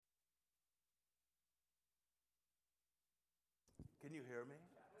Can you hear me?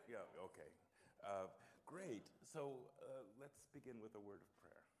 Yeah, okay. Great. So let's begin with a word of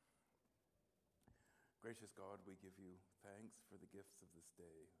prayer. Gracious God, we give you thanks for the gifts of this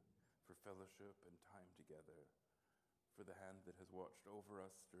day, for fellowship and time together, for the hand that has watched over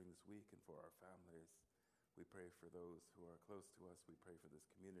us during this week and for our families. We pray for those who are close to us, we pray for this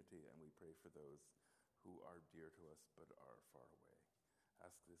community, and we pray for those who are dear to us but are far away.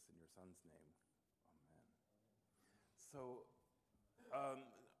 Ask this in your Son's name. Amen. So,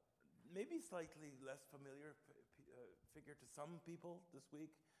 maybe slightly less familiar figure to some people this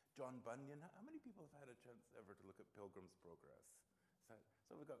week, John Bunyan. How many people have had a chance ever to look at Pilgrim's Progress?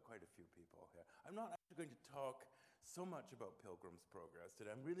 So we've got quite a few people here. I'm not actually going to talk so much about Pilgrim's Progress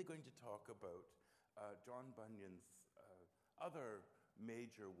today. I'm really going to talk about John Bunyan's other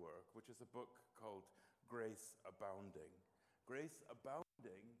major work, which is a book called Grace Abounding. Grace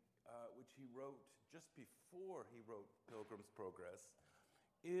Abounding, which he wrote just before he wrote Pilgrim's Progress,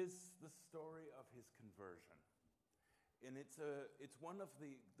 is the story of his conversion. And it's one of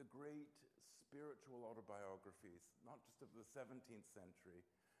the great spiritual autobiographies, not just of the 17th century,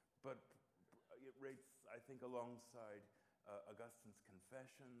 but it rates, I think, alongside Augustine's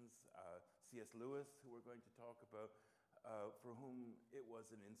Confessions, C.S. Lewis, who we're going to talk about, for whom it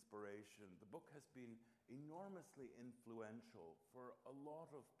was an inspiration. The book has been enormously influential for a lot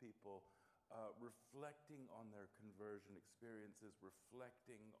of people, reflecting on their conversion experiences,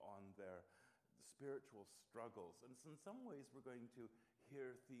 reflecting on their spiritual struggles. And so in some ways we're going to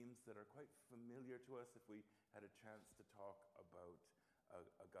hear themes that are quite familiar to us if we had a chance to talk about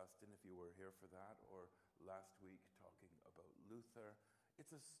Augustine, if you were here for that, or last week talking about Luther.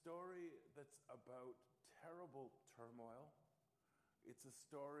 It's a story that's about terrible turmoil. It's a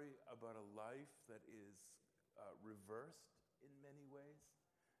story about a life that is reversed in many ways.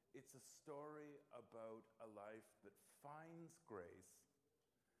 It's a story about a life that finds grace.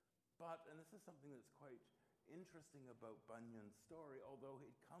 But, and this is something that's quite interesting about Bunyan's story, although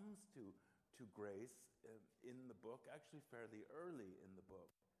it comes to grace in the book, actually fairly early in the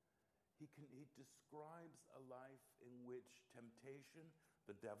book, he describes a life in which temptation,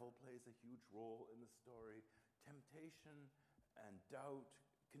 the devil plays a huge role in the story, temptation and doubt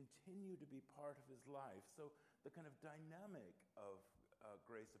continue to be part of his life. So the kind of dynamic of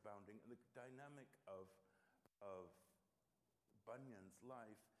Grace Abounding and the dynamic of Bunyan's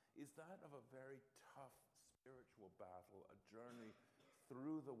life is that of a very tough spiritual battle, a journey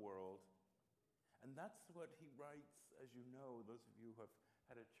through the world. And that's what he writes, as you know, those of you who have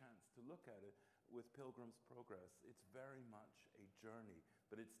had a chance to look at it, with Pilgrim's Progress. It's very much a journey,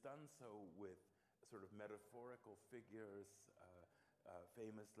 but it's done so with sort of metaphorical figures.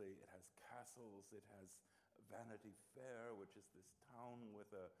 Famously, it has castles, it has Vanity Fair, which is this town with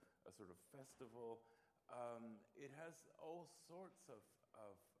a sort of festival. It has all sorts of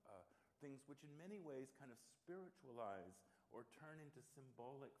things which in many ways kind of spiritualize or turn into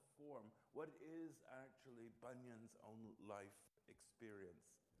symbolic form what is actually Bunyan's own life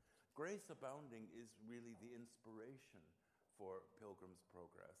experience. Grace Abounding is really the inspiration for Pilgrim's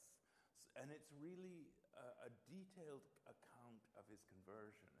Progress. And it's really a detailed account of his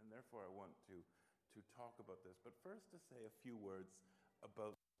conversion. And therefore I want to talk about this. But first to say a few words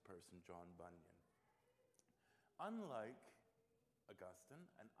about the person John Bunyan. Unlike Augustine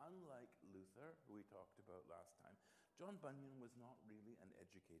and unlike Luther, who we talked about last time, John Bunyan was not really an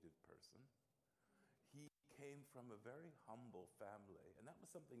educated person. He came from a very humble family, and that was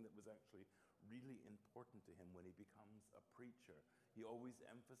something that was actually really important to him when he becomes a preacher. He always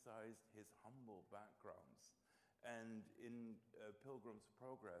emphasized his humble backgrounds. And in Pilgrim's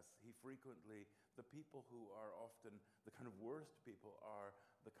Progress, he frequently, the people who are often the kind of worst people are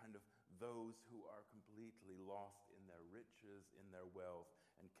the kind of those who are completely lost in their riches, in their wealth,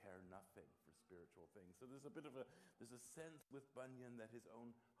 and care nothing for spiritual things. So there's a sense with Bunyan that his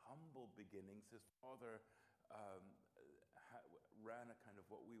own humble beginnings, his father ran a kind of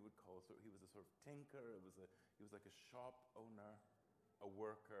what we would call, so he was a sort of tinker, he was like a shop owner, a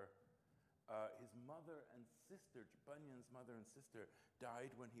worker. His mother and sister, Bunyan's mother and sister,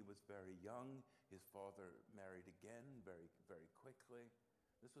 died when he was very young. His father married again very, very quickly.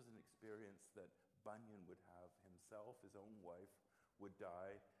 This was an experience that Bunyan would have himself. His own wife would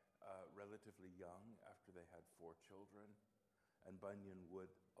die relatively young after they had 4 children, and Bunyan would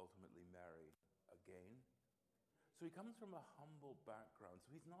ultimately marry again. So he comes from a humble background.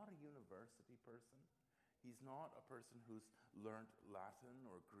 So he's not a university person. He's not a person who's learned Latin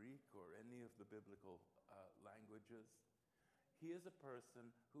or Greek or any of the biblical languages. He is a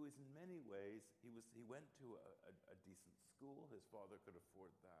person who is in many ways, he went to a decent school. His father could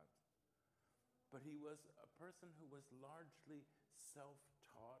afford that. But he was a person who was largely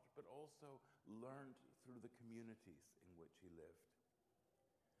self-taught, but also learned through the communities in which he lived.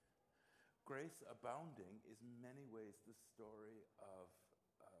 Grace Abounding is in many ways the story of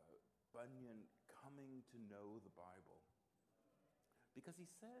Bunyan coming to know the Bible. Because he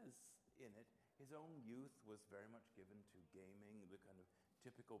says in it, his own youth was very much given to gaming, the kind of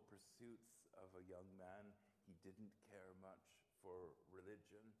typical pursuits of a young man. He didn't care much for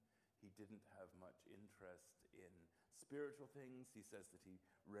religion. He didn't have much interest in spiritual things. He says that he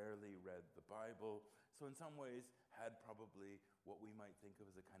rarely read the Bible. So in some ways had probably what we might think of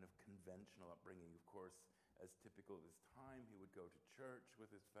as a kind of conventional upbringing. Of course, as typical of his time, he would go to church with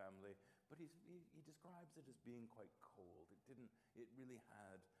his family, but he describes it as being quite cold. It really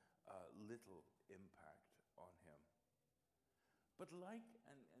had little impact on him. But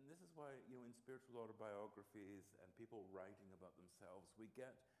and this is why, in spiritual autobiographies and people writing about themselves, we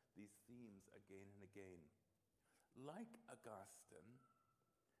get these themes again and again. Like Augustine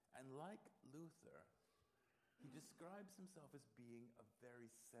and like Luther, he describes himself as being a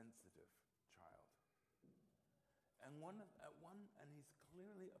very sensitive child. And he's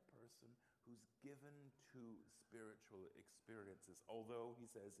clearly a person who's given to spiritual experiences, although he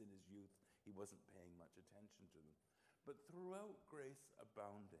says in his youth he wasn't paying much attention to them. But throughout Grace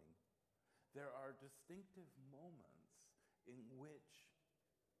Abounding, there are distinctive moments in which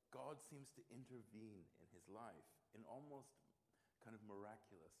God seems to intervene in his life in almost kind of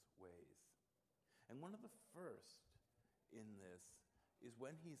miraculous ways. And one of the first in this is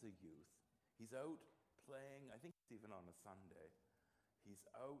when he's a youth. He's out playing, I think it's even on a Sunday. He's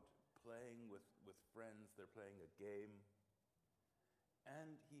out playing with friends. They're playing a game.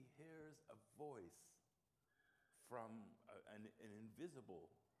 And he hears a voice from an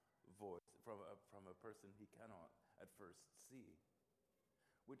invisible voice, from a person he cannot at first see,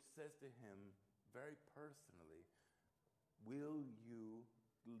 which says to him very personally, will you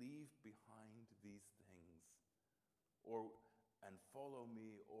leave behind these things and follow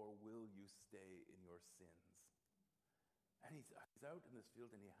me, or will you stay in your sins? And he's out in this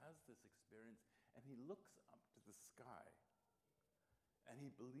field and he has this experience and he looks up to the sky and he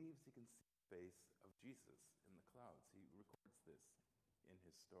believes he can see the face of Jesus in the clouds. He records this in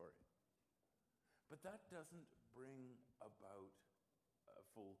his story. But that doesn't bring about a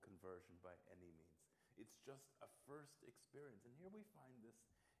full conversion by any means. It's just a first experience. And here we find this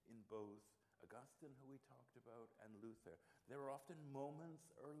in both Augustine, who we talked about, and Luther. There are often moments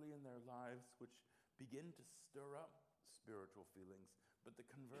early in their lives which begin to stir up spiritual feelings, but the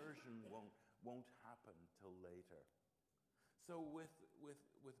conversion won't happen till later. So with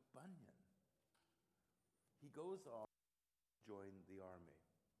Bunyan, he goes off to join the army.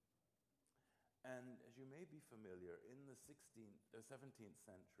 And as you may be familiar, in the 17th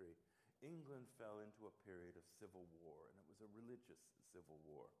century, England fell into a period of civil war, and it was a religious civil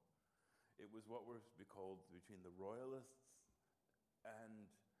war. It was what was to be called between the royalists and,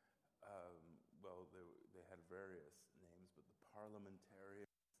 they had various names, but the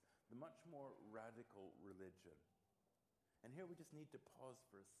parliamentarians, the much more radical religion. And here we just need to pause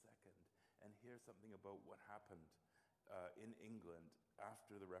for a second and hear something about what happened in England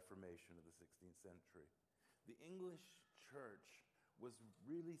after the Reformation of the 16th century. The English church was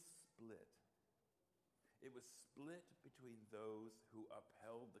really split. It was split between those who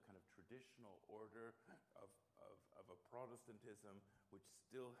upheld the kind of traditional order of a Protestantism, which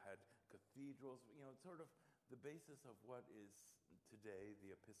still had cathedrals, sort of the basis of what is today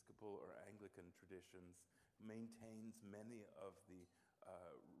the Episcopal or Anglican traditions, maintains many of the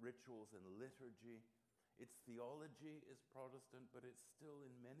rituals and liturgy. Its theology is Protestant, but it still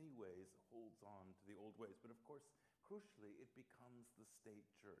in many ways holds on to the old ways. But of course, crucially, it becomes the state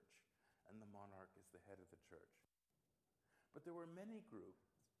church, and the monarch is the head of the church. But there were many groups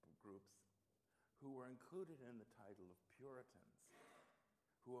who were included in the title of Puritans,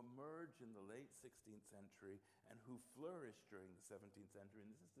 who emerged in the late 16th century and who flourished during the 17th century.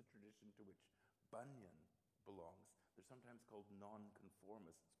 And this is the tradition to which Bunyan belongs. They're sometimes called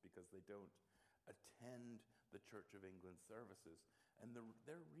nonconformists because they don't attend the Church of England services. And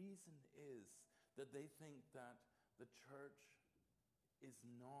their reason is that they think that the church is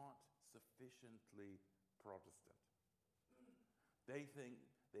not sufficiently Protestant.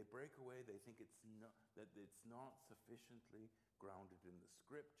 They break away, they think that it's not sufficiently grounded in the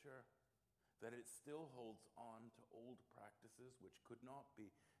scripture, that it still holds on to old practices which could not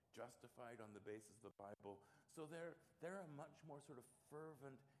be justified on the basis of the Bible. So they're a much more sort of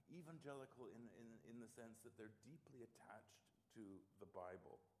fervent evangelical in the sense that they're deeply attached to the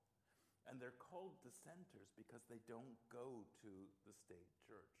Bible. And they're called dissenters because they don't go to the state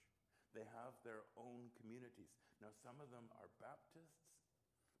church. They have their own communities. Now, some of them are Baptists,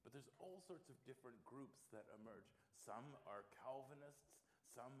 but there's all sorts of different groups that emerge. Some are Calvinists,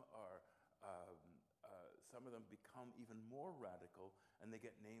 some of them become even more radical, and they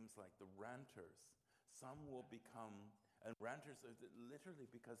get names like the Ranters. Some will become, and Ranters are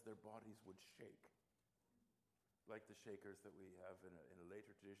literally because their bodies would shake, like the Shakers that we have in a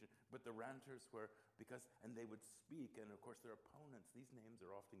later tradition. But the Ranters were, and they would speak, and of course their opponents, these names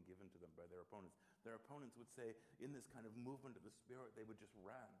are often given to them by their opponents. Their opponents would say, in this kind of movement of the Spirit, they would just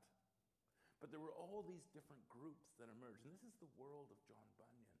rant. But there were all these different groups that emerged, and this is the world of John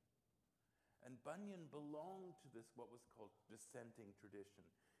Bunyan. And Bunyan belonged to this, what was called dissenting tradition.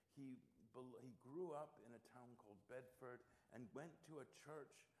 He grew up in a town called Bedford and went to a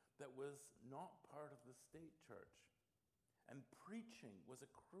church that was not part of the state church. And preaching was a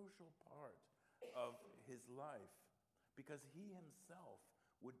crucial part of his life because he himself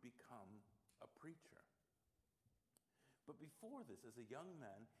would become a preacher. But before this, as a young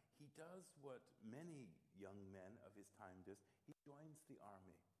man, he does what many young men of his time does. He joins the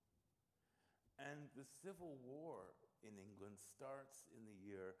army. And the Civil War in England starts in the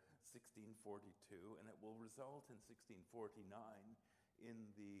year 1642, and it will result in 1649 in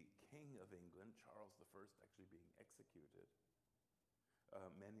the King of England, Charles I, actually being executed.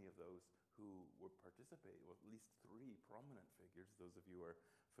 Many of those who were participating, well, at least three prominent figures, those of you who are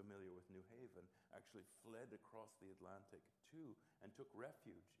familiar with New Haven, actually fled across the Atlantic to and took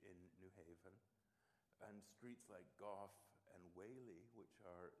refuge in New Haven. And streets like Gough and Whaley, which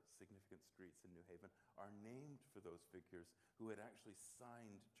are significant streets in New Haven, are named for those figures who had actually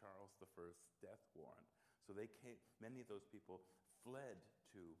signed Charles I's death warrant. So many of those people fled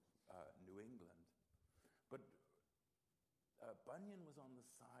to New England. But Bunyan was on the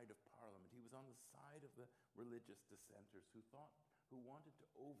side of Parliament. He was on the side of the religious dissenters who wanted to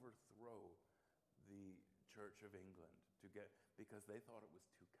overthrow the Church of England because they thought it was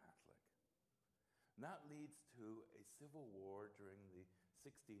too Catholic. And that leads to a civil war during the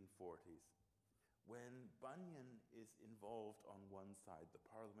 1640s when Bunyan is involved on one side, the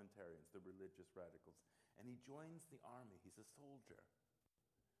parliamentarians, the religious radicals, and he joins the army. He's a soldier.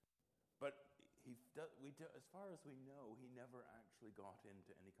 But as far as we know, he never actually got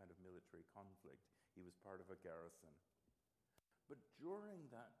into any kind of military conflict. He was part of a garrison. But during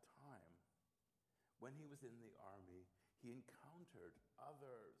that time, when he was in the army, he encountered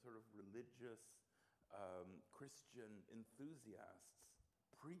other sort of religious Christian enthusiasts,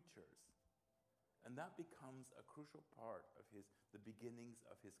 preachers. And that becomes a crucial part of the beginnings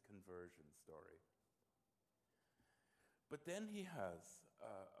of his conversion story. But then he has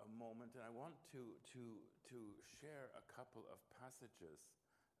a moment, and I want to share a couple of passages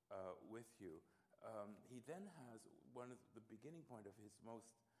with you. He then has the beginning point of his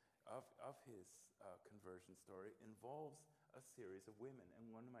conversion story involves a series of women,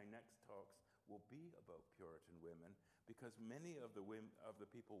 and one of my next talks will be about Puritan women, because many of the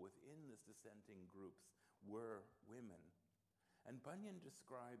people within this dissenting groups were women. And Bunyan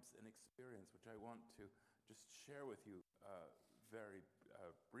describes an experience which I want to just share with you very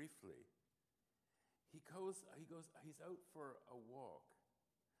briefly. He's out for a walk,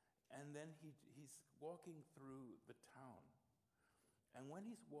 and then he's walking through the town. And when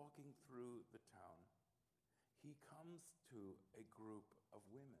he's walking through the town, he comes to a group of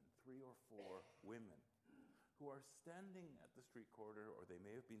women, 3 or 4 women, who are standing at the street corner, or they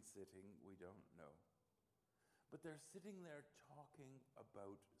may have been sitting, we don't know. But they're sitting there talking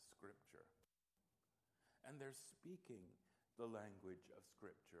about Scripture. And they're speaking the language of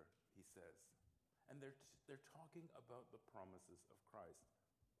Scripture, he says. And they're talking about the promises of Christ.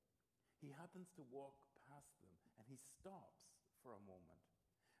 He happens to walk past them, and he stops for a moment,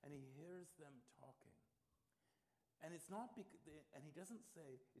 and he hears them talking. And it's not and he doesn't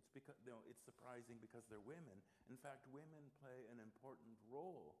say it's because it's surprising because they're women. In fact, women play an important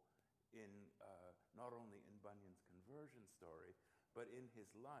role in not only in Bunyan's conversion story, but in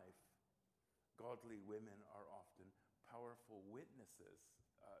his life. Godly women are often powerful witnesses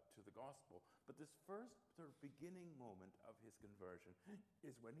to the gospel. But this first sort of beginning moment of his conversion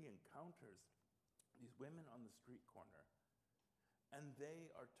is when he encounters these women on the street corner, and they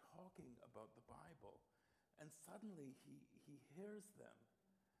are talking about the Bible. And suddenly he hears them,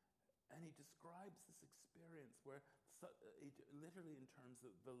 and he describes this experience where literally in terms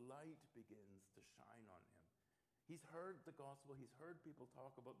of the light begins to shine on him. He's heard the gospel, he's heard people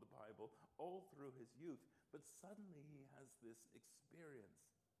talk about the Bible all through his youth, but suddenly he has this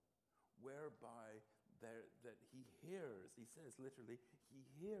experience whereby that he hears, he says literally, he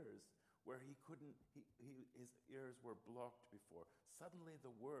hears where his ears were blocked before. Suddenly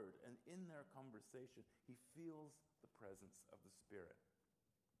the word, and in their conversation, he feels the presence of the Spirit.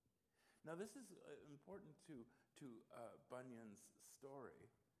 Now this is important to Bunyan's story,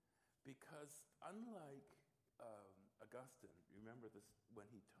 because unlike Augustine, you remember this when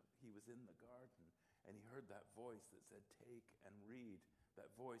he was in the garden and he heard that voice that said, "Take and read," that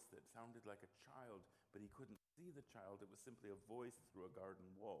voice that sounded like a child, but he couldn't see the child. It was simply a voice through a garden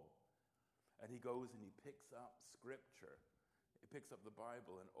wall. And he goes and he picks up scripture. He picks up the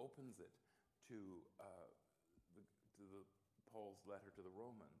Bible and opens it to Paul's letter to the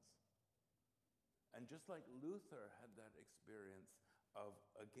Romans. And just like Luther had that experience of,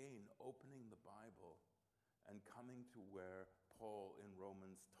 again, opening the Bible and coming to where Paul in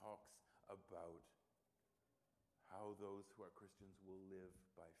Romans talks about how those who are Christians will live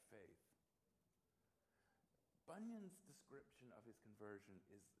by faith. Bunyan's description of his conversion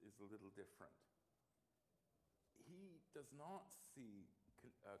is a little different. He does not see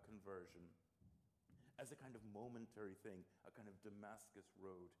conversion as a kind of momentary thing, a kind of Damascus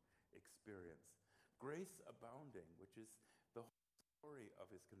Road experience. Grace Abounding, which is the whole story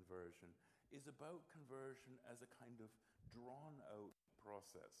of his conversion, is about conversion as a kind of drawn-out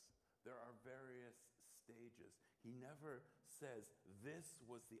process. There are various stages. He never says, "This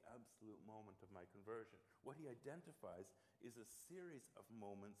was the absolute moment of my conversion." What he identifies is a series of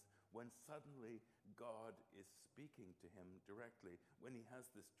moments when suddenly God is speaking to him directly, when he has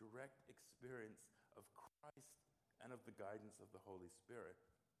this direct experience of Christ and of the guidance of the Holy Spirit.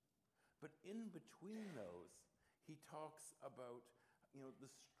 But in between those, he talks about, the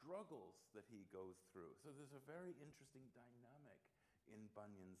struggles that he goes through. So there's a very interesting dynamic in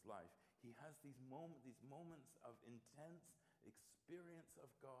Bunyan's life. He has these moments of intense experience of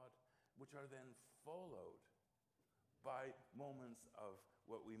God, which are then followed by moments of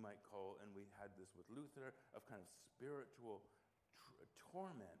what we might call, and we had this with Luther, of kind of spiritual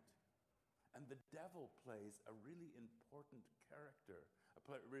torment. And the devil plays a really important character,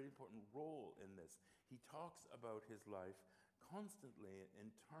 a really important role in this. He talks about his life constantly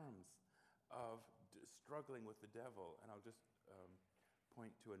in terms of struggling with the devil. And I'll just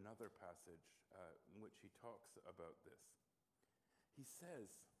point to another passage in which he talks about this. He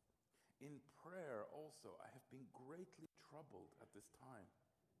says, "In prayer also I have been greatly troubled at this time.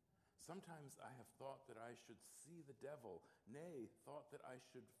 Sometimes I have thought that I should see the devil, nay, thought that I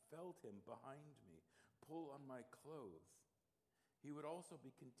should felt him behind me, pull on my clothes. He would also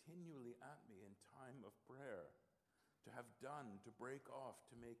be continually at me in time of prayer, to have done, to break off,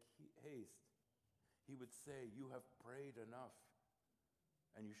 to make haste. He would say, 'You have prayed enough,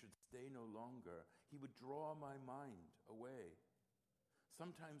 and you should stay no longer.' He would draw my mind away.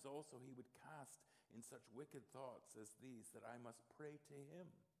 Sometimes also he would cast in such wicked thoughts as these, that I must pray to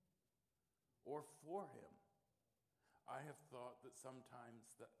him or for him. I have thought that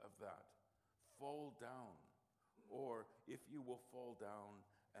sometimes of that, fall down, or if you will fall down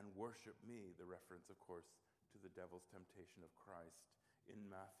and worship me," the reference, of course, to the devil's temptation of Christ in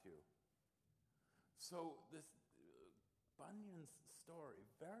Matthew. So this Bunyan's story,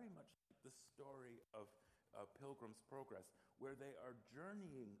 very much like the story of Pilgrim's Progress, where they are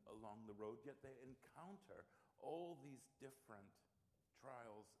journeying along the road, yet they encounter all these different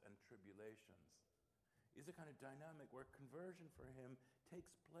trials and tribulations, is a kind of dynamic where conversion for him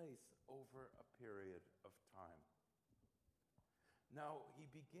takes place over a period of time. Now, he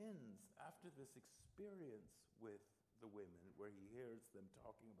begins, after this experience with the women, where he hears them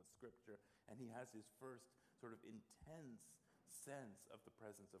talking about Scripture, and he has his first sort of intense sense of the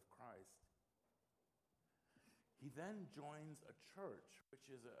presence of Christ. He then joins a church, which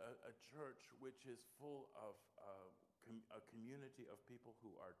is a church which is full of a community of people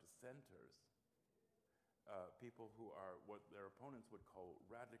who are dissenters, people who are what their opponents would call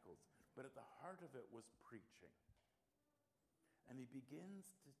radicals. But at the heart of it was preaching. And he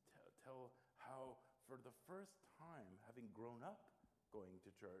begins to tell how, for the first time, having grown up going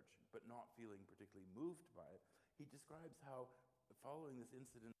to church, but not feeling particularly moved by it, he describes how, following this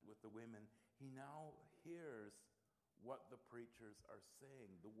incident with the women, he now hears what the preachers are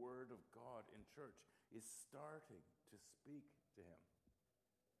saying. The word of God in church is starting to speak to him.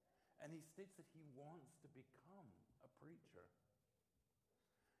 And he states that he wants to become a preacher.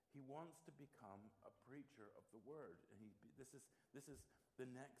 He wants to become a preacher of the word. And this is the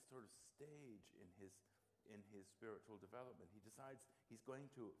next sort of stage in his spiritual development. He decides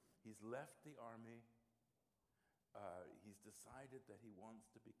he's left the army. He's decided that he wants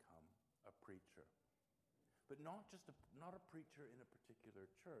to become a preacher. But not a preacher in a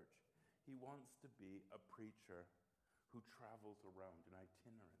particular church. He wants to be a preacher who travels around, an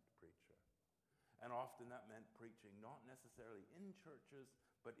itinerant preacher. And often that meant preaching not necessarily in churches,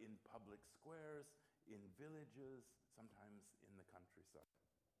 but in public squares, in villages, sometimes in the countryside.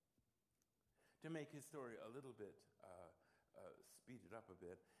 To make his story a little bit speeded up a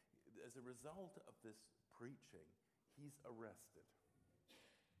bit, as a result of this preaching, he's arrested.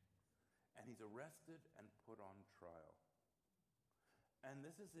 And he's arrested and put on trial. And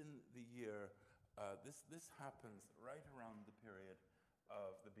this is in the year, this happens right around the period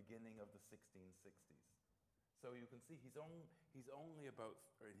of the beginning of the 1660s. So you can see he's only about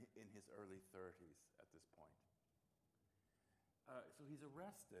in his early 30s at this point. So he's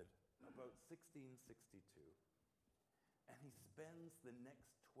arrested about 1662, and he spends the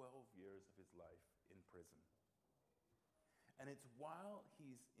next 12 years of his life in prison. And it's while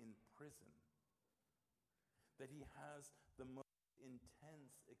he's in prison that he has the most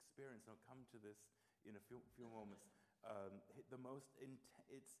intense experience. I'll come to this in a few moments.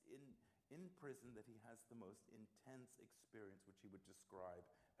 It's in prison that he has the most intense experience, which he would describe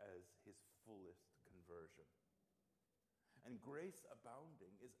as his fullest conversion. And Grace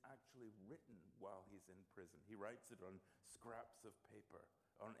Abounding is actually written while he's in prison. He writes it on scraps of paper,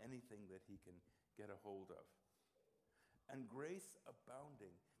 on anything that he can get a hold of. And Grace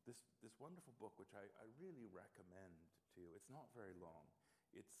Abounding, this wonderful book, which I really recommend to you. It's not very long.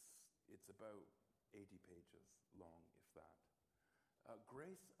 It's about 80 pages long, if that.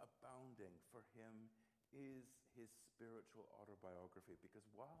 Grace Abounding for him is his spiritual autobiography, because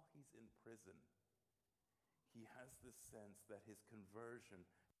while he's in prison, he has this sense that his conversion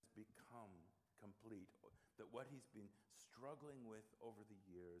has become complete, that what he's been struggling with over the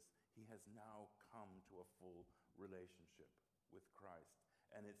years, he has now come to a full relationship with Christ.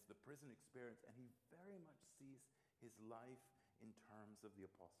 And it's the prison experience, and he very much sees his life in terms of the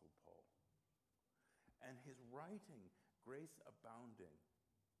Apostle Paul. And his writing, Grace Abounding,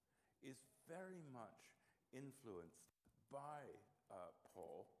 is very much influenced by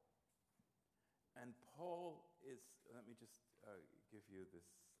Paul. And Paul is, let me just give you this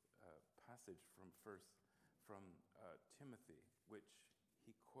passage from Timothy, which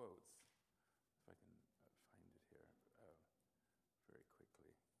he quotes, if I can find it here very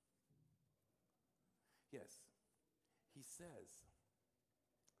quickly. Yes, he says,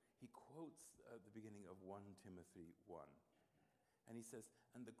 he quotes the beginning of 1 Timothy 1. And he says,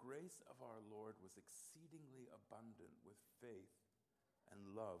 "And the grace of our Lord was exceedingly abundant with faith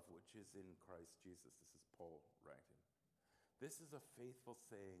and love, which is in Christ Jesus." This is Paul writing. "This is a faithful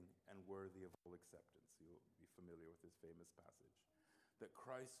saying and worthy of all acceptance." You'll be familiar with this famous passage. "That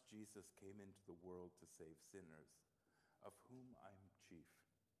Christ Jesus came into the world to save sinners, of whom I am chief."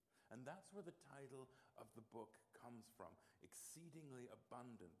 And that's where the title of the book comes from. Exceedingly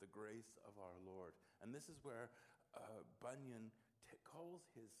abundant, the grace of our Lord. And this is where Bunyan calls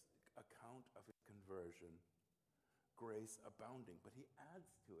his account of his conversion Grace Abounding. But he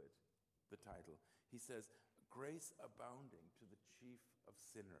adds to it the title. He says, "Grace abounding to the chief of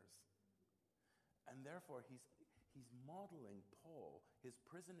sinners." And therefore, he's modeling Paul, his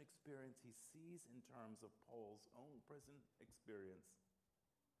prison experience he sees in terms of Paul's own prison experience.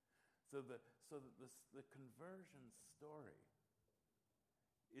 So that the conversion story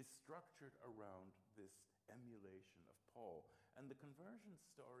is structured around this emulation of Paul. And the conversion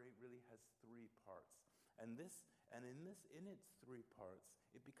story really has three parts. And in its three parts,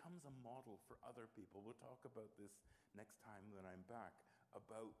 it becomes a model for other people. We'll talk about this next time when I'm back,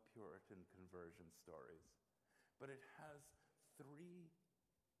 about Puritan conversion stories. But it has three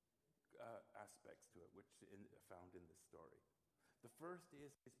aspects to it, which are found in this story. The first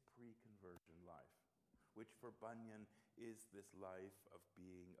is his pre-conversion life, which for Bunyan is this life of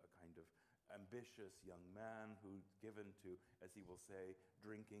being a kind of ambitious young man who's given to, as he will say,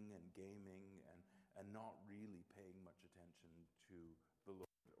 drinking and gaming and not really paying much attention to the Lord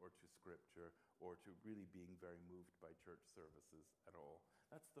or to Scripture or to really being very moved by church services at all.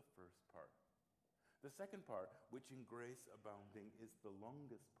 That's the first part. The second part, which in Grace Abounding is the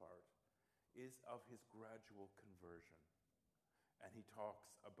longest part, is of his gradual conversion. And he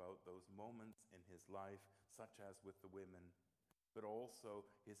talks about those moments in his life, such as with the women, but also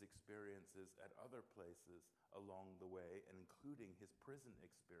his experiences at other places along the way, and including his prison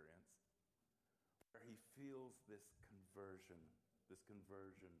experience, where he feels this conversion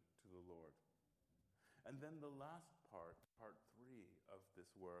to the Lord. And then the last part 3 of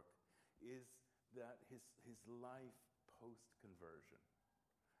this work, is that his life post-conversion,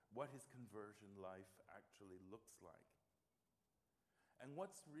 what his conversion life actually looks like. And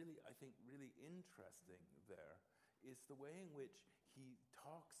what's really, I think, really interesting there is the way in which he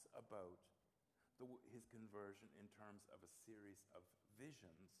talks about his conversion in terms of a series of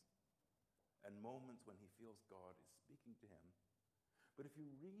visions and moments when he feels God is speaking to him. But if you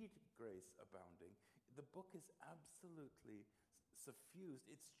read Grace Abounding, the book is absolutely suffused.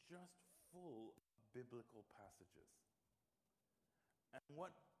 It's just full of biblical passages. And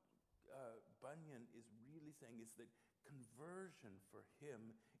what Bunyan is really saying is that conversion for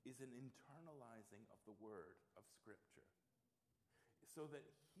him is an internalizing of the word of Scripture. So that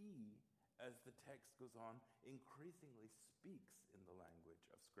he, as the text goes on, increasingly speaks in the language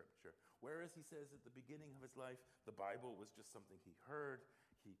of Scripture. Whereas he says at the beginning of his life, the Bible was just something he heard.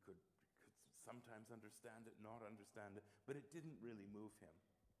 He could sometimes understand it, not understand it, but it didn't really move him.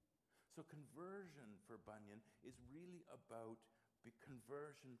 So conversion for Bunyan is really about the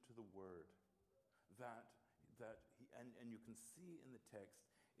conversion to the word. And you can see in the text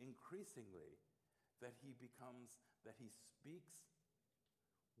increasingly that he speaks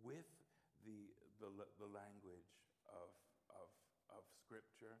with the language of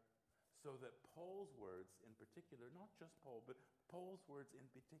Scripture, so that Paul's words in particular, not just Paul, but Paul's words in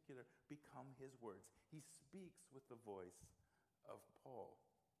particular become his words. He speaks with the voice of Paul.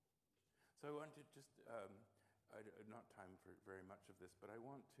 So I want to just, not time for very much of this, but I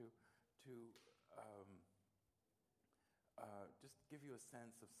want to just give you a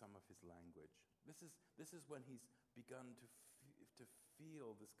sense of some of his language. This is when he's begun to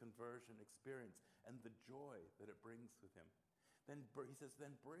feel this conversion experience and the joy that it brings with him. Then he says,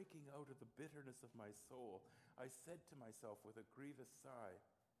 then breaking out of the bitterness of my soul, I said to myself with a grievous sigh,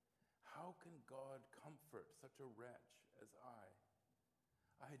 how can God comfort such a wretch as I?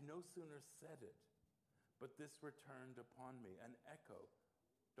 I had no sooner said it, but this returned upon me. An echo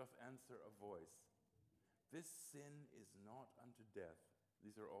doth answer a voice. This sin is not unto death.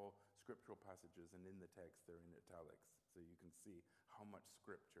 These are all scriptural passages, and in the text they're in italics, so you can see how much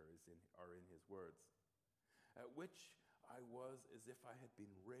scripture are in his words. At which I was as if I had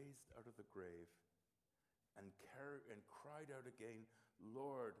been raised out of the grave, and cried out again,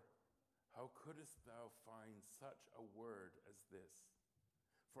 Lord, how couldst thou find such a word as this?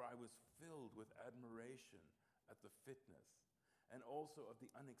 For I was filled with admiration at the fitness, and also of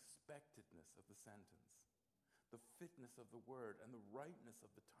the unexpectedness of the sentence, the fitness of the word and the rightness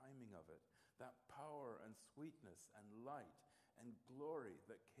of the timing of it, that power and sweetness and light and glory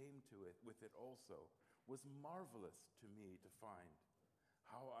that came to it with it also, was marvelous to me to find,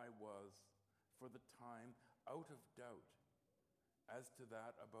 how I was, for the time, out of doubt, as to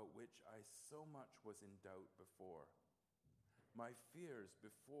that about which I so much was in doubt before. My fears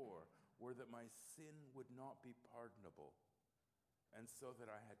before were that my sin would not be pardonable, and so that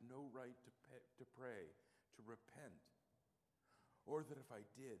I had no right to pray, to repent, or that if I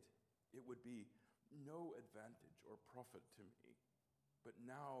did, it would be no advantage or profit to me. But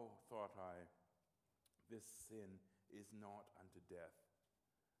now, thought I, this sin is not unto death,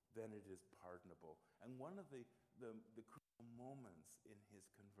 then it is pardonable. And one of the crucial moments in his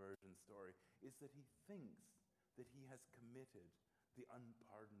conversion story is that he thinks that he has committed the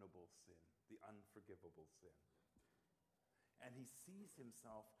unpardonable sin, the unforgivable sin. And he sees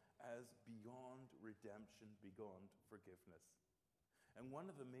himself as beyond redemption, beyond forgiveness. And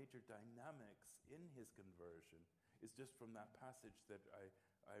one of the major dynamics in his conversion is just from that passage that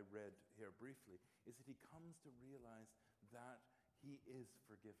I read here briefly, is that he comes to realize that he is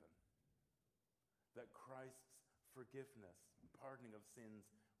forgiven. That Christ's forgiveness, pardoning of sins,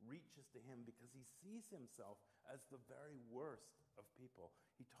 reaches to him because he sees himself as the very worst of people.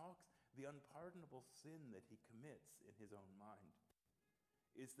 He talks, the unpardonable sin that he commits in his own mind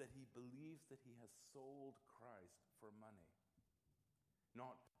is that he believes that he has sold Christ for money.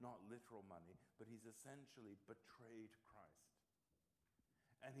 Not literal money, but he's essentially betrayed Christ.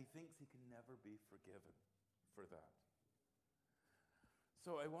 And he thinks he can never be forgiven for that.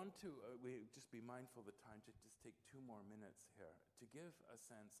 So I want to we just be mindful of the time to just take 2 more minutes here to give a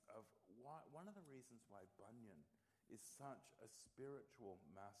sense of one of the reasons why Bunyan is such a spiritual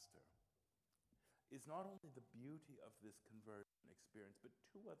master is not only the beauty of this conversion experience, but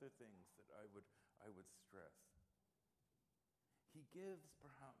 2 other things that I would stress. He gives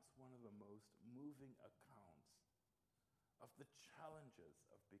perhaps one of the most moving accounts of the challenges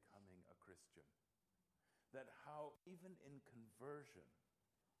of becoming a Christian. That how even in conversion,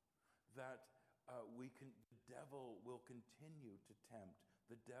 that the devil will continue to tempt,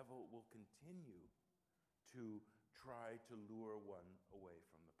 the devil will continue to try to lure one away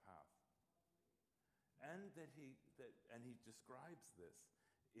from the path. And he describes this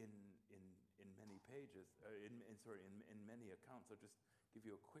in many pages, in many accounts. I'll just give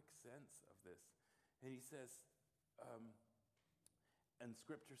you a quick sense of this. And he says, and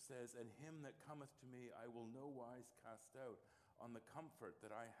Scripture says, and him that cometh to me I will no wise cast out. on the comfort that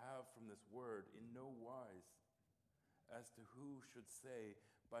I have from this word in no wise, as to who should say,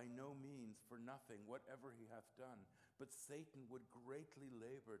 by no means, for nothing, whatever he hath done. But Satan would greatly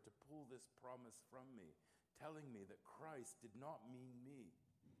labor to pull this promise from me, telling me that Christ did not mean me,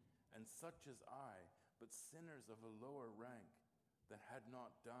 and such as I, but sinners of a lower rank, that had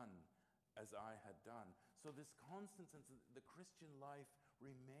not done as I had done. So this constant sense that the Christian life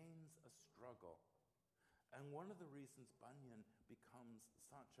remains a struggle. And one of the reasons Bunyan becomes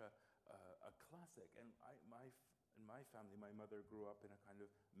such a classic, and in my family, my mother grew up in a kind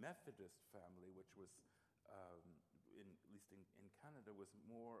of Methodist family, which was, at least in Canada, was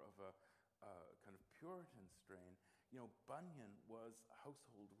more of a kind of Puritan strain. You know, Bunyan was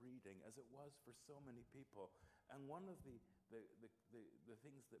household reading, as it was for so many people. And one of the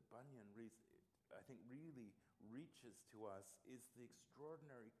things that Bunyan reads, I think, really reaches to us is the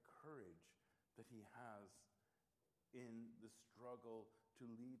extraordinary courage that he has in the struggle to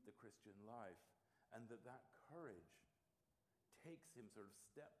lead the Christian life, and that courage takes him sort of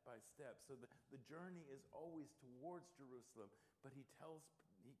step by step. So the journey is always towards Jerusalem, but he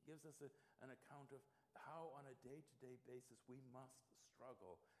gives us an account of how on a day-to-day basis we must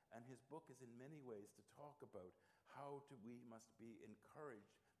struggle. And his book is in many ways to talk about how we must be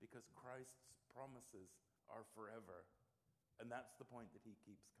encouraged, because Christ's promises are forever. And that's the point that he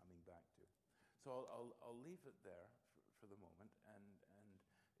keeps coming back to. So I'll leave it there for the moment, and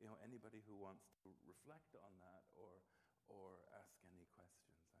you know, anybody who wants to reflect on that or ask any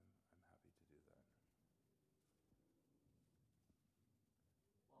questions, I'm happy to do that.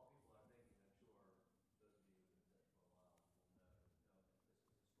 While people are thinking, I'm sure those of you who've been in church for a while will know that this is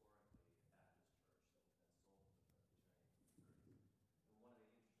historically a Baptist church that was then sold to the Presbyterian Church. And one of the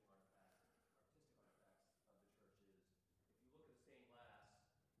interesting artifacts, artistic artifacts of the church is, if you look at the stained glass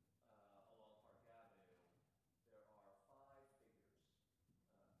along Park Avenue, there are 5 figures. John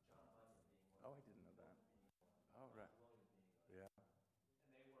Bunyan being one. Oh, I didn't know that. Oh, right. William being Yeah.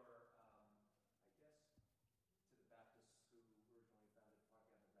 And they were, I guess, to the Baptists who originally founded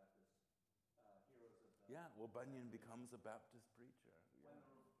Park Avenue Baptist, heroes of the... Yeah, well, Bunyan becomes a Baptist preacher. When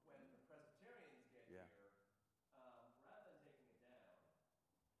the Presbyterians get Yeah. here, rather than taking it down,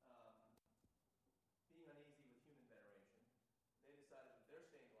 being uneasy with human veneration, they decided that their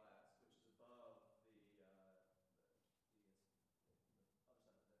stained glass, which is above the other side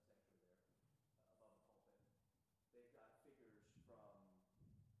of the sanctuary there, above the pulpit, they've got figures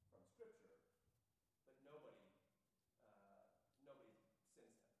from Scripture, but nobody since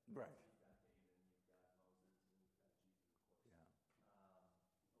then. Right. So you've got David, and you've got Moses, and you've got Jesus, of course. Yeah. A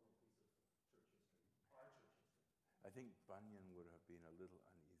little piece of church history, our church history. I think Bunyan would have been a little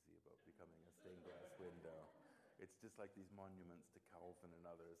uneasy about becoming a stained glass window. It's just like these monuments to Calvin and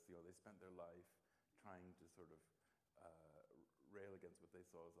others. You know, they spent their life trying to sort of rail against what they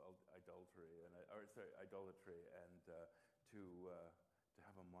saw as idolatry, and to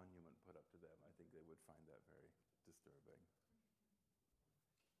have a monument put up to them. I think they would find that very disturbing.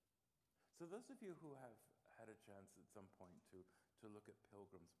 So those of you who have had a chance at some point to look at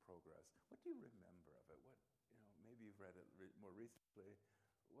Pilgrim's Progress, what do you remember of it? What, you know, maybe you've read it more recently.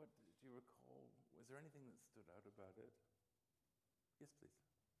 What do you recall? Was there anything that stood out about it? Yes, please.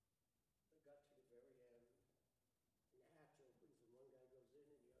 I got to the very end, and the hatch opens, and one guy goes in,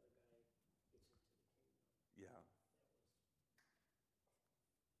 and the other guy gets into the kingdom. Yeah. That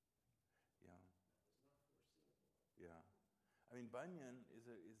was Yeah. not foreseeable. Yeah. I mean, Bunyan is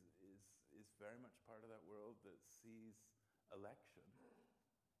very much part of that world that sees election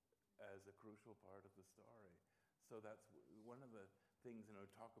as a crucial part of the story. So that's one of the things, and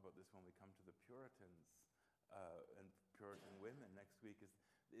we'll talk about this when we come to the Puritans and Puritan women next week,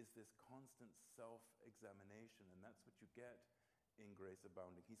 is this constant self-examination, and that's what you get in Grace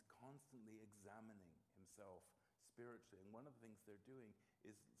Abounding. He's constantly examining himself spiritually, and one of the things they're doing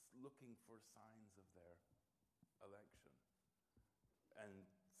is looking for signs of their election. And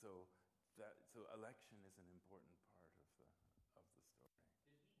so election is an important part of the story. Did he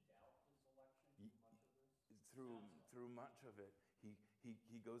doubt his election Ye- much of this? Through much of it,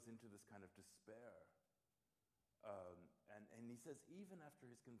 he goes into this kind of despair. And he says even after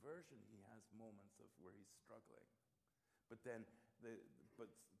his conversion, he has moments of where he's struggling. But then,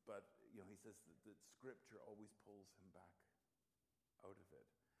 you know, he says that Scripture always pulls him back out of it.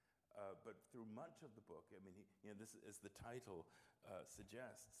 But through much of the book, I mean, this, as the title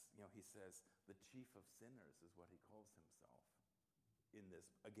suggests, you know, he says the chief of sinners is what he calls himself in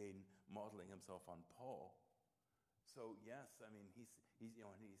this, again, modeling himself on Paul. So yes, I mean, he's you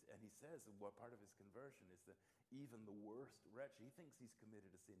know, and he says what part of his conversion is that even the worst wretch, he thinks he's committed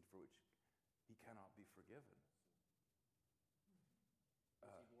a sin for which he cannot be forgiven.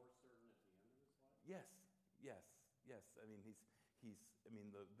 Was he more certain at the end of his life? Yes, yes, yes. I mean, the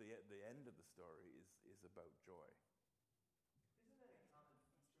end of the story is about joy. Isn't that a common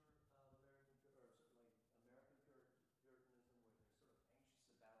feature of American, or certainly American Puritanism, where they're sort of anxious about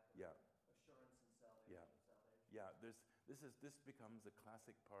their Yeah. assurance and Yeah. salvation? Yeah, this becomes a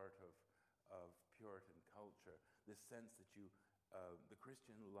classic part of Puritan culture. This sense that the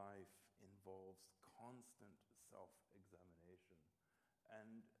Christian life involves constant self-examination,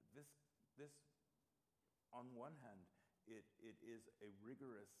 and this on one hand, it is a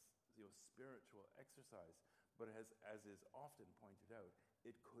rigorous spiritual exercise, but as is often pointed out,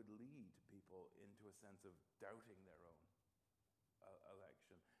 it could lead people into a sense of doubting their own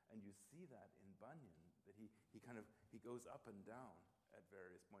election. And you see that in Bunyan, that he goes up and down at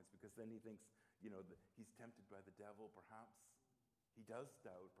various points, because then he thinks, that he's tempted by the devil, perhaps. He does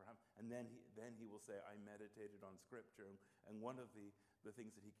doubt, perhaps, and then he will say, I meditated on Scripture. And one of the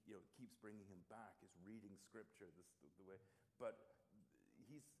things that he keeps bringing him back is reading Scripture the way. But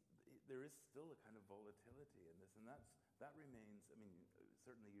there is still a kind of volatility in this, and that remains. I mean,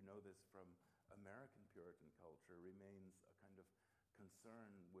 certainly you know this from American Puritan culture, remains a kind of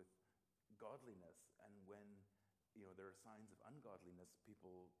concern with godliness, and when there are signs of ungodliness,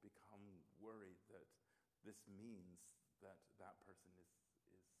 people become worried that this means that person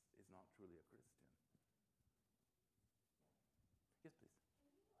is not truly a Christian. Yes, please. Can you,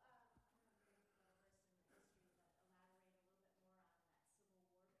 I'm not very well versed in the history, but elaborate a little bit more on that Civil War period?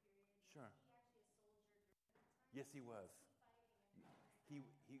 Sure. Was he actually a soldier during that time? Yes, he was. Was he fighting, and how was He that?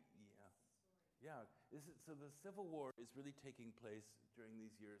 yeah. What's the story? Yeah, so the Civil War is really taking place during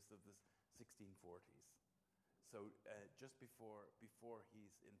these years of the 1640s. So just before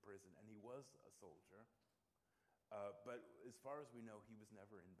he's in prison, and he was a soldier, but as far as we know, he was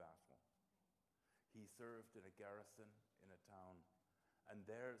never in battle. He served in a garrison in a town, and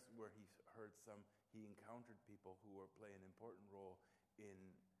there's where he encountered people who were playing an important role in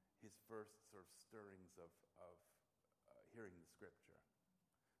his first sort of stirrings of hearing the Scripture.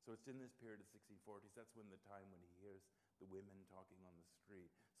 So it's in this period of 1640s, that's when the time when he hears the women talking on the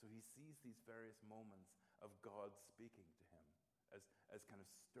street. So he sees these various moments of God speaking to him as kind of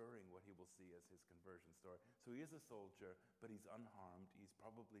stirring what he will see as his conversion story. So he is a soldier, but he's unharmed. He's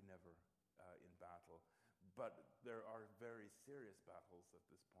probably never in battle. But there are very serious battles at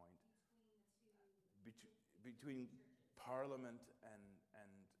this point between Parliament and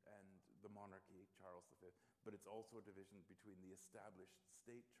the monarchy, Charles V. But it's also a division between the established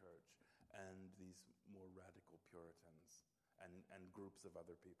state church and these more radical Puritans and groups of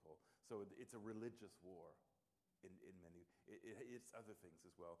other people. So it's a religious war in many. It's other things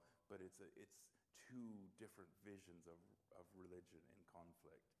as well, but it's two different visions of religion in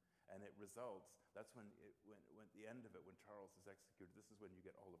conflict. And it results, that's when the end of it, when Charles is executed, this is when you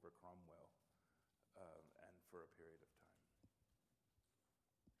get Oliver Cromwell, and for a period of time.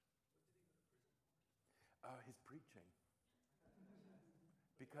 His preaching.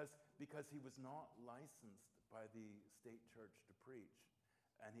 Because he was not licensed by the state church to preach,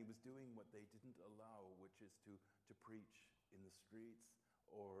 and he was doing what they didn't allow, which is to preach in the streets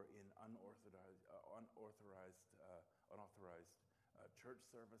or in unauthorized church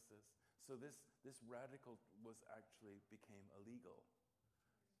services. So this radical became illegal.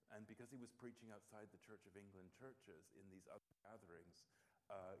 And because he was preaching outside the Church of England churches in these other gatherings,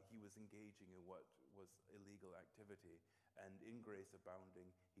 he was engaging in what was illegal activity. And in Grace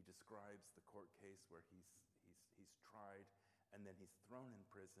Abounding, he describes the court case where he's tried, and then he's thrown in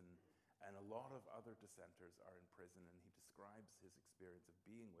prison, and a lot of other dissenters are in prison, and he describes his experience of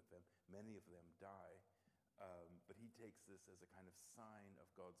being with them. Many of them die, but he takes this as a kind of sign of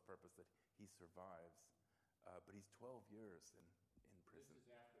God's purpose that he survives. But he's 12 years in prison. This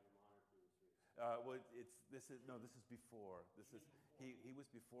is after the monarchy was restored. This is before. He was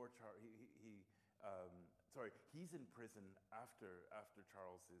before Charles. He's in prison after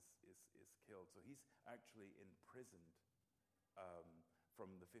Charles is killed. So he's actually imprisoned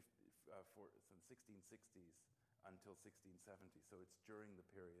from the 1660s until 1670. So it's during the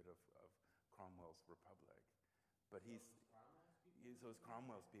period of Cromwell's Republic. But it's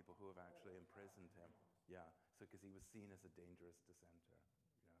Cromwell's people who have actually imprisoned him. Yeah, so because he was seen as a dangerous dissenter.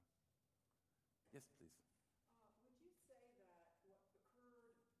 Yeah. Yes, please. Would you say that what occurred in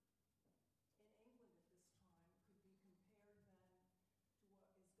England at this time could be compared then to what is going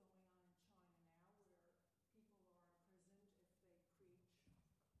on in China now, where people are imprisoned if they preach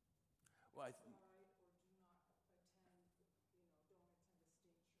Well, outside or do not attend, don't attend a state church?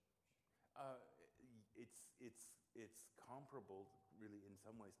 It's comparable, really, in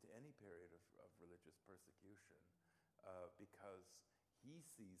some ways, to any period of religious persecution, because he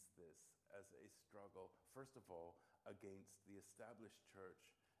sees this as a struggle, first of all, against the established church,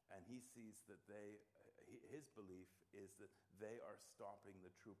 and he sees that his belief is that they are stopping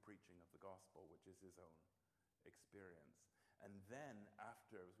the true preaching of the gospel, which is his own experience. And then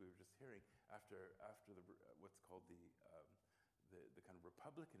after, as we were just hearing, after what's called the kind of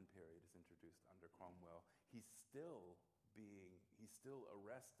Republican period is introduced under Cromwell, he's still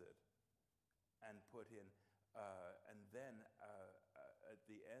arrested and put in, and then at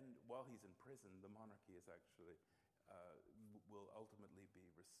the end, while he's in prison, the monarchy is actually will ultimately be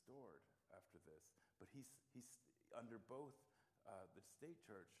restored after this. But he's under both the state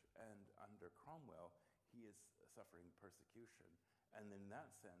church and under Cromwell, he is suffering persecution, and in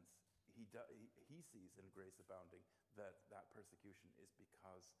that sense, he sees in Grace Abounding that persecution is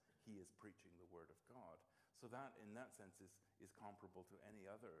because he is preaching the word of God. So that, in that sense, is comparable to any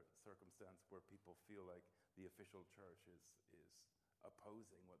other circumstance where people feel like the official church is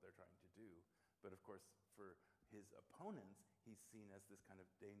opposing what they're trying to do. But of course, for his opponents, he's seen as this kind of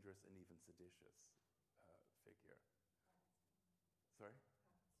dangerous and even seditious figure. Sorry?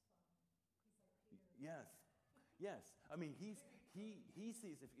 Yes, yes. I mean, he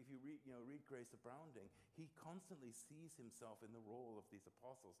sees, if you read Grace Abounding, he constantly sees himself in the role of these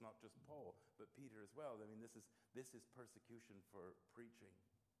apostles, not just Paul, but Peter as well. I mean, this is persecution for preaching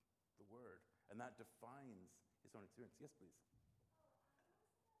the word, and that defines his own experience. Yes, please.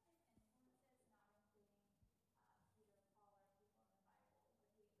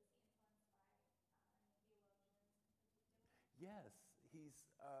 Yes, he's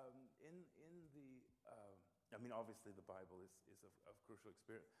in the. I mean, obviously, the Bible is of crucial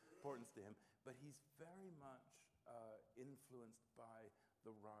importance to him, but he's very much influenced by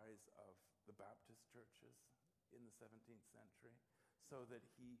the rise of the Baptist churches in the 17th century, so that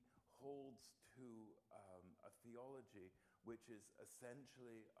he holds to a theology which is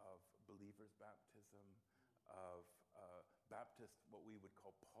essentially of believers' baptism, of Baptist, what we would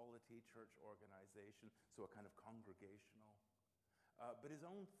call polity, church organization, so a kind of congregational. But his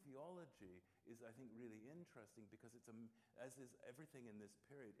own theology is, I think, really interesting because it's as is everything in this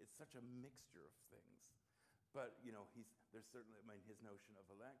period, it's such a mixture of things. But, there's certainly, his notion of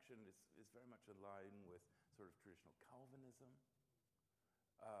election is very much in line with sort of traditional Calvinism.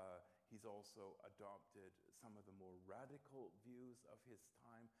 He's also adopted some of the more radical views of his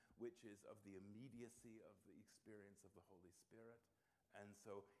time, which is of the immediacy of the experience of the Holy Spirit. And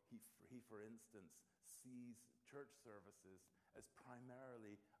so he, for instance, sees church services as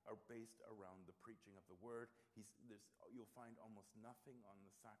primarily are based around the preaching of the word. You'll find almost nothing on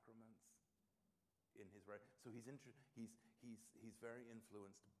the sacraments in his writing. So he's very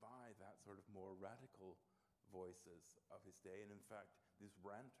influenced by that sort of more radical voices of his day. And in fact, these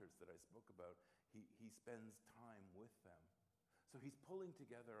ranters that I spoke about, he spends time with them. So he's pulling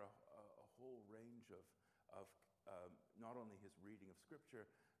together a whole range of not only his reading of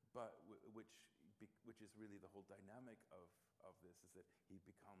Scripture, but which is really the whole dynamic of this, is that he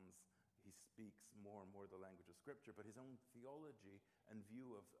speaks more and more the language of Scripture, but his own theology and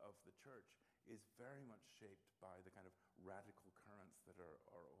view of the church is very much shaped by the kind of radical currents that are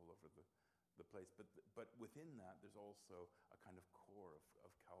all over the place. But within that, there's also a kind of core of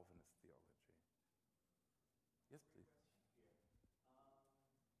Calvinist theology. Yes, please.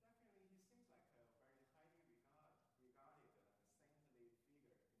 Definitely, he seems like a very highly regarded, saintly figure in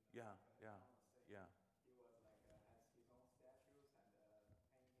the Yeah. He was has his own statues and paintings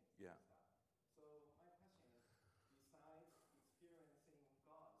Yeah. and stuff. So my question is, besides experiencing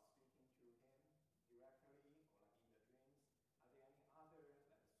God speaking to him directly or in the dreams, are there any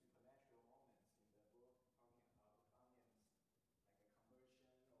other supernatural moments in the book talking about Bunyan's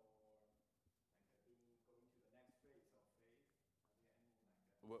conversion or going to the next phase of faith? Are there any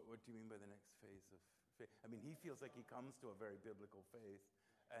What do you mean by the next phase of faith? I mean, he feels like he comes to a very biblical faith,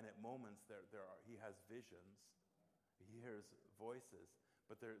 and at moments he has visions, he hears voices,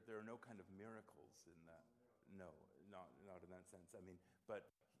 but there are no kind of miracles in that. No, not in that sense. I mean, but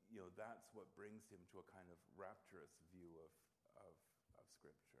that's what brings him to a kind of rapturous view of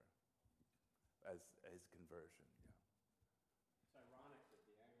Scripture as his conversion. Yeah. It's ironic that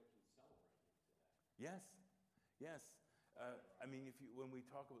the Anglicans celebrate him today. Yes, yes. I mean, when we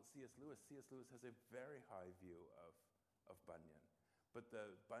talk about C.S. Lewis has a very high view of Bunyan. But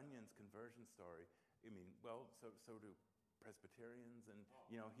the Bunyan's conversion story, I mean, well, so do Presbyterians, and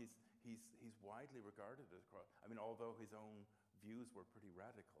he's widely regarded as although his own views were pretty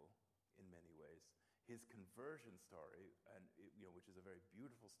radical in many ways, his conversion story, and which is a very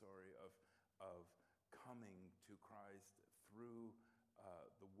beautiful story of coming to Christ through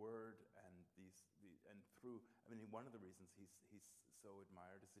the Word and through, I mean, one of the reasons he's so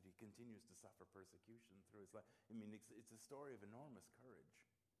admired is that he continues to suffer persecution through his life. I mean, it's a story of enormous courage.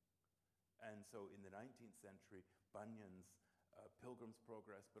 And so in the 19th century, Bunyan's Pilgrim's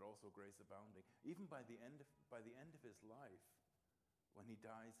Progress, but also Grace Abounding, even by the end of his life, when he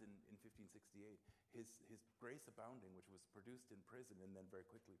dies in 1568, his Grace Abounding, which was produced in prison and then very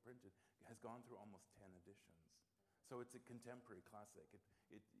quickly printed, has gone through almost 10 editions. So it's a contemporary classic.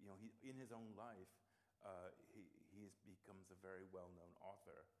 In his own life, he becomes a very well-known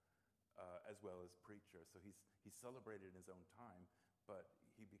author, as well as preacher. So he's celebrated in his own time, but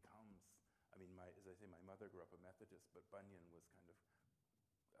he becomes, I mean, as I say, my mother grew up a Methodist, but Bunyan was kind of,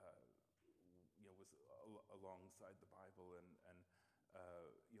 was alongside the Bible and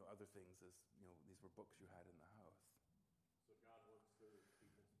other things as, these were books you had in the house. So God works through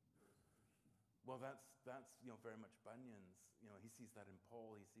people's persecution. Well, that's very much Bunyan's. He sees that in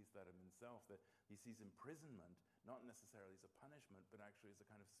Paul. He sees that in himself. That he sees imprisonment not necessarily as a punishment, but actually as a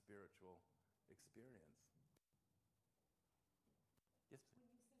kind of spiritual experience. Yes.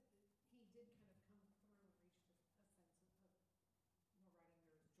 When you said that he did kind of come through and reach a sense of writing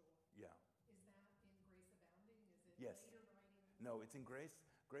there is joy. Yeah. Is that in Grace Abounding? Is it Yes. later writing? No, it's in Grace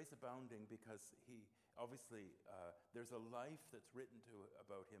Abounding because he obviously there's a life that's written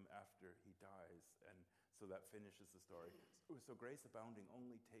about him after he dies, and so that finishes the story. So Grace Abounding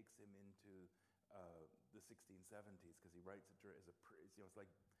only takes him into the 1670s because he writes it as it's like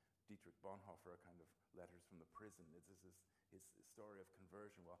Dietrich Bonhoeffer, kind of letters from the prison. It's his story of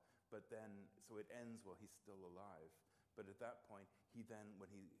conversion. Well, but then so it ends while he's still alive. But at that point,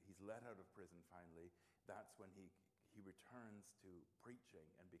 when he's let out of prison finally, that's when he returns to preaching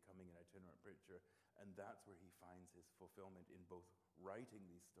and becoming an itinerant preacher, and that's where he finds his fulfillment in both writing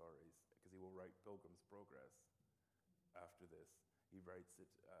these stories, because he will write Pilgrim's Progress after this. He writes it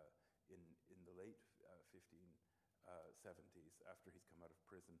in the late 1570s, after he's come out of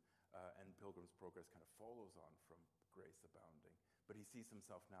prison, and Pilgrim's Progress kind of follows on from Grace Abounding. But he sees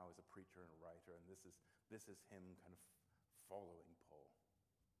himself now as a preacher and a writer, and this is him kind of following Paul.